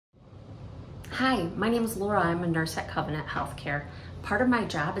Hi, my name is Laura. I'm a nurse at Covenant Healthcare. Part of my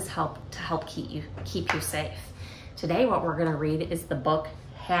job is to help keep you safe. Today what we're going to read is the book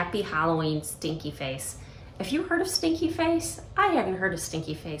Happy Halloween Stinky Face. If you heard of Stinky Face, I hadn't heard of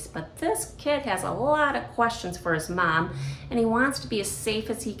Stinky Face, but this kid has a lot of questions for his mom and he wants to be as safe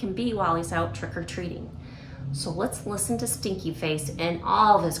as he can be while he's out trick-or-treating. So let's listen to Stinky Face and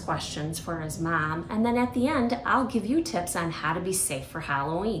all of his questions for his mom, and then at the end I'll give you tips on how to be safe for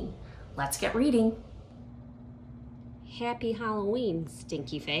Halloween. Let's get reading. Happy Halloween,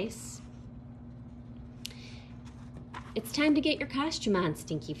 Stinky Face. It's time to get your costume on,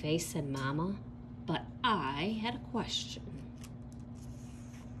 Stinky Face, said Mama. But I had a question.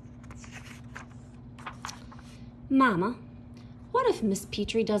 Mama, what if Miss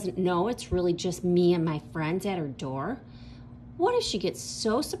Petrie doesn't know it's really just me and my friends at her door? What if she gets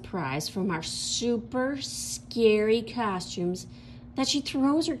so surprised from our super scary costumes that she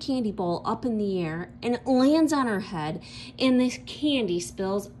throws her candy bowl up in the air and it lands on her head and the candy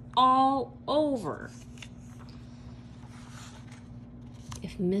spills all over?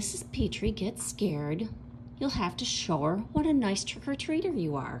 If Mrs. Petrie gets scared, you'll have to show her what a nice trick-or-treater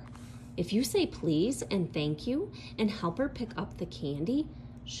you are. If you say please and thank you and help her pick up the candy,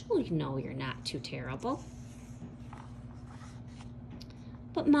 she'll know you're not too terrible.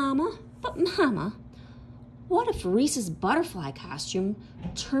 But Mama, what if Reese's butterfly costume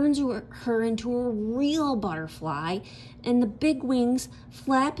turns her into a real butterfly and the big wings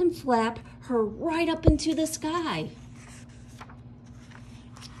flap and flap her right up into the sky?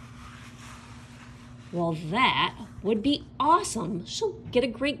 Well, that would be awesome. She'll get a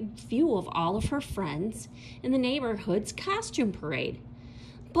great view of all of her friends in the neighborhood's costume parade.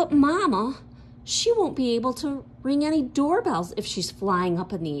 But Mama, she won't be able to ring any doorbells if she's flying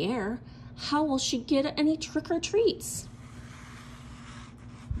up in the air. How will she get any trick-or-treats?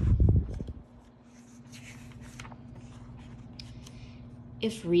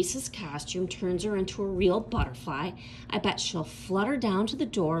 If Reese's costume turns her into a real butterfly, I bet she'll flutter down to the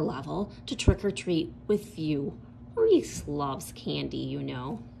door level to trick-or-treat with you. Reese loves candy, you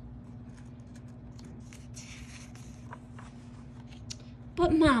know.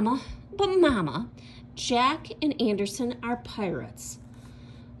 But Mama, Jack and Anderson are pirates.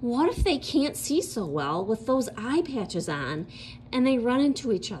 What if they can't see so well with those eye patches on and they run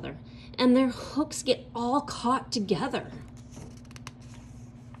into each other and their hooks get all caught together?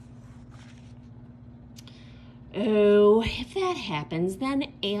 Oh, if that happens,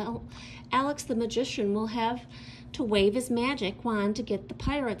 then Alex the magician will have to wave his magic wand to get the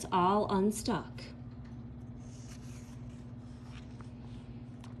pirates all unstuck.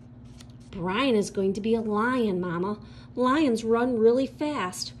 Brian is going to be a lion, Mama. Lions run really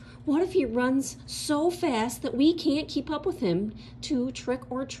fast. What if he runs so fast that we can't keep up with him to trick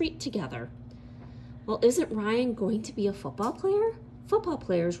or treat together? Well, isn't Ryan going to be a football player? Football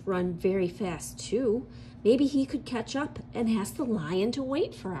players run very fast too. Maybe he could catch up and ask the lion to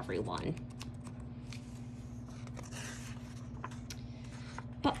wait for everyone.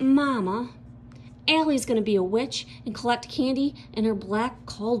 But Mama, Allie's going to be a witch and collect candy in her black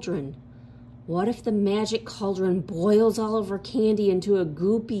cauldron. What if the magic cauldron boils all of her candy into a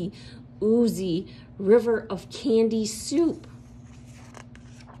goopy, oozy river of candy soup?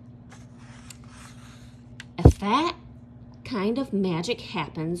 If that kind of magic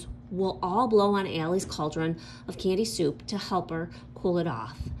happens, we'll all blow on Allie's cauldron of candy soup to help her cool it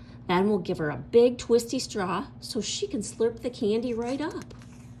off. Then we'll give her a big twisty straw so she can slurp the candy right up.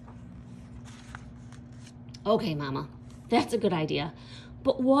 Okay, Mama, that's a good idea.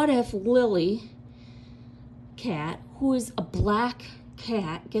 But what if Lily Cat, who is a black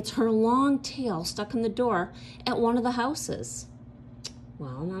cat, gets her long tail stuck in the door at one of the houses?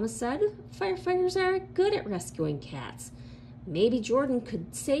 Well, Mama said firefighters are good at rescuing cats. Maybe Jordan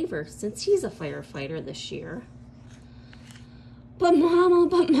could save her since he's a firefighter this year. But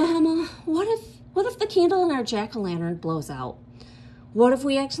Mama, what if the candle in our jack-o'-lantern blows out? What if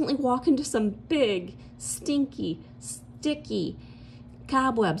we accidentally walk into some big, stinky, sticky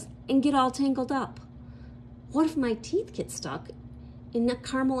cobwebs and get all tangled up? What if my teeth get stuck in a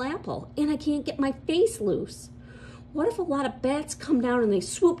caramel apple and I can't get my face loose? What if a lot of bats come down and they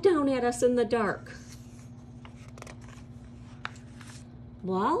swoop down at us in the dark?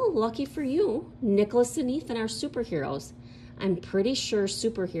 Well, lucky for you, Nicholas and Ethan are superheroes. I'm pretty sure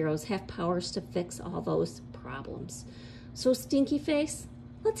superheroes have powers to fix all those problems. So Stinky Face,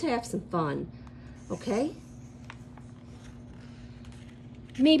 let's have some fun, okay?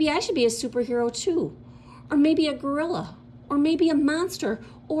 Maybe I should be a superhero too, or maybe a gorilla, or maybe a monster,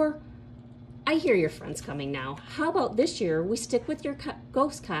 or I hear your friend's coming now. How about this year we stick with your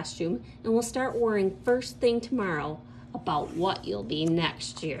ghost costume and we'll start worrying first thing tomorrow about what you'll be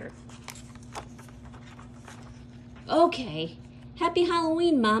next year. Okay, happy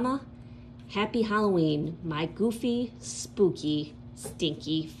Halloween, Mama. Happy Halloween, my goofy, spooky,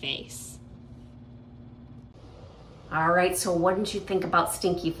 stinky face. All right, so what did you think about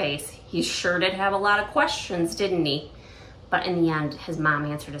Stinky Face? He sure did have a lot of questions, didn't he? But in the end, his mom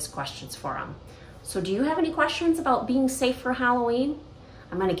answered his questions for him. So do you have any questions about being safe for Halloween?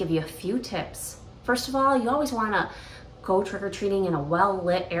 I'm gonna give you a few tips. First of all, you always wanna go trick-or-treating in a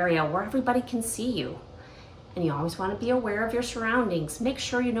well-lit area where everybody can see you. And you always wanna be aware of your surroundings. Make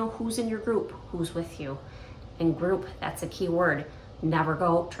sure you know who's in your group, who's with you. And group, that's a key word. Never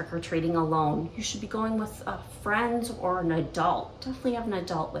go trick-or-treating alone. You should be going with friends or an adult. Definitely have an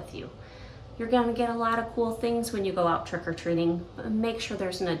adult with you. You're gonna get a lot of cool things when you go out trick-or-treating, but make sure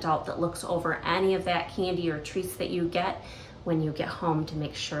there's an adult that looks over any of that candy or treats that you get when you get home to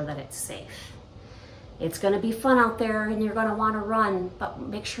make sure that it's safe. It's gonna be fun out there and you're gonna wanna run, but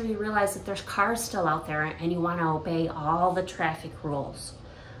make sure you realize that there's cars still out there and you wanna obey all the traffic rules.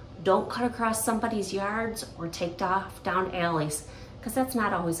 Don't cut across somebody's yards or take off down alleys, because that's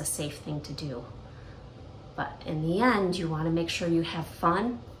not always a safe thing to do. But in the end, you wanna make sure you have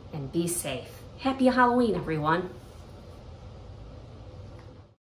fun and be safe. Happy Halloween, everyone.